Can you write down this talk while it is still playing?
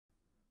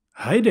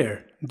Hi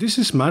there, this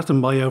is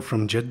Maarten Baljouw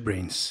from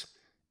JetBrains.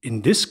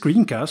 In this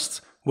screencast,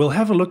 we'll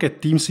have a look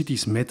at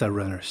TeamCity's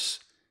Meta-Runners.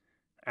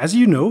 As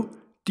you know,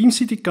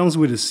 TeamCity comes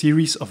with a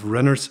series of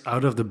runners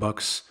out of the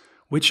box,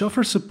 which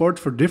offer support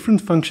for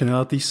different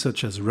functionalities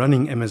such as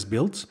running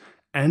MSBuild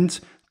and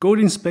code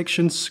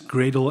inspections,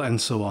 Gradle, and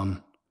so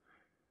on.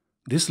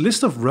 This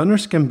list of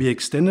runners can be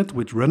extended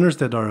with runners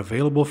that are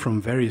available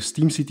from various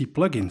TeamCity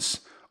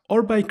plugins,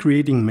 or by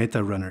creating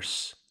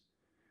Meta-Runners.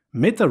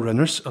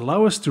 Meta-Runners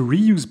allow us to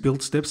reuse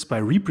build steps by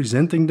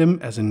representing them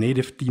as a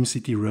native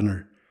TeamCity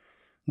runner.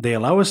 They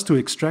allow us to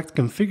extract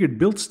configured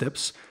build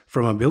steps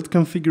from a build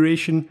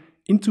configuration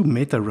into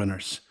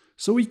Meta-Runners,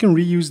 so we can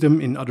reuse them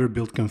in other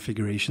build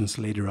configurations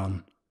later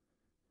on.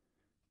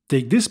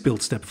 Take this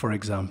build step for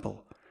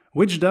example,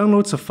 which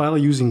downloads a file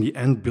using the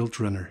end-build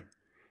runner.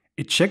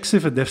 It checks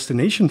if a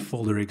destination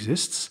folder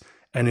exists,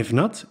 and if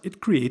not,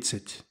 it creates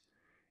it.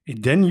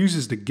 It then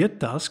uses the get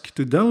task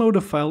to download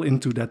a file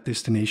into that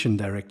destination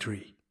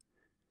directory.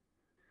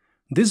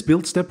 This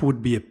build step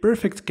would be a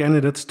perfect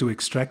candidate to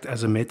extract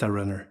as a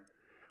meta-runner.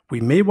 We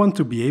may want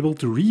to be able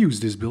to reuse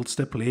this build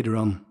step later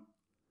on.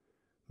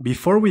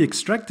 Before we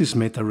extract this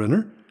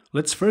meta-runner,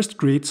 let's first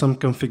create some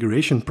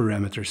configuration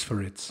parameters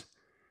for it.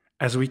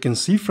 As we can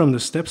see from the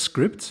step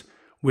script,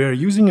 we are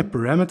using a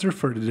parameter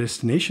for the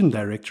destination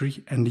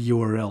directory and the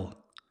URL.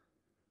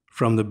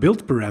 From the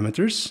build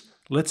parameters,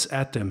 let's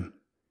add them.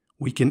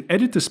 We can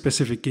edit the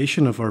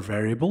specification of our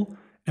variable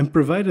and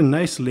provide a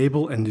nice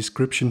label and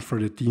description for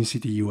the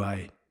TeamCity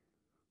UI.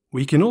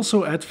 We can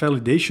also add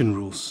validation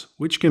rules,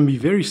 which can be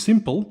very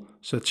simple,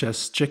 such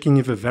as checking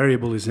if a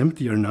variable is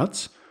empty or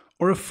not,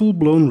 or a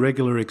full-blown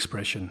regular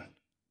expression.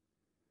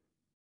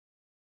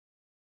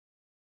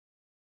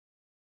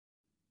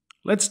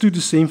 Let's do the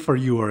same for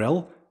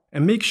URL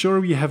and make sure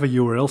we have a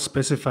URL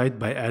specified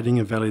by adding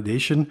a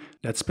validation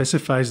that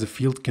specifies the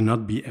field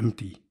cannot be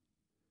empty.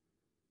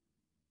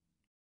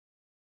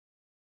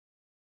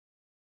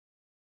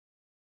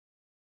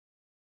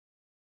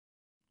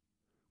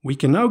 We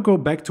can now go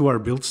back to our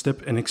build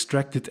step and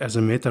extract it as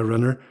a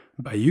meta-runner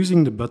by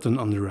using the button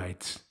on the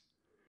right.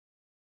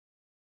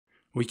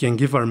 We can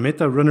give our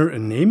meta-runner a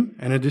name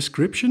and a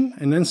description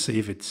and then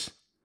save it.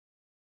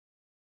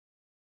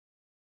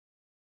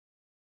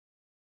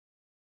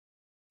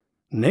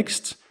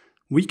 Next,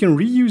 we can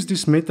reuse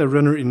this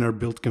meta-runner in our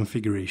build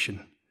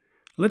configuration.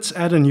 Let's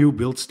add a new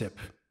build step.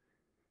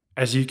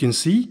 As you can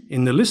see,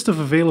 in the list of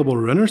available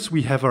runners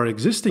we have our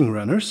existing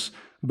runners,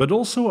 but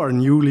also our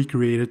newly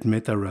created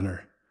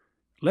meta-runner.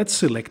 Let's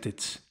select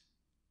it.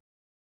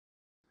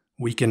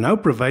 We can now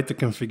provide the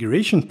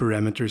configuration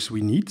parameters we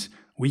need.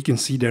 We can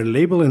see their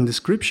label and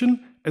description,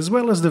 as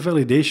well as the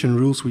validation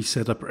rules we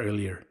set up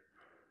earlier.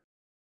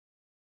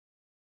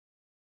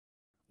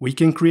 We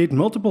can create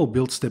multiple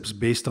build steps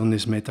based on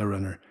this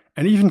meta-runner,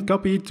 and even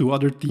copy it to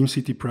other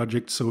TeamCity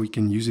projects so we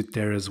can use it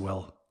there as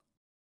well.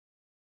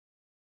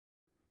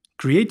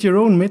 Create your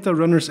own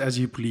meta-runners as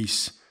you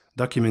please.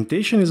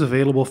 Documentation is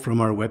available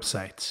from our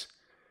website.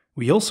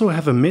 We also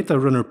have a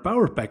meta-runner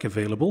power pack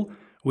available,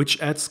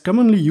 which adds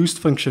commonly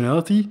used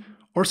functionality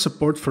or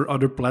support for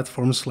other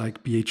platforms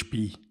like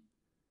PHP.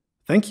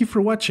 Thank you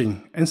for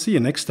watching and see you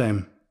next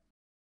time.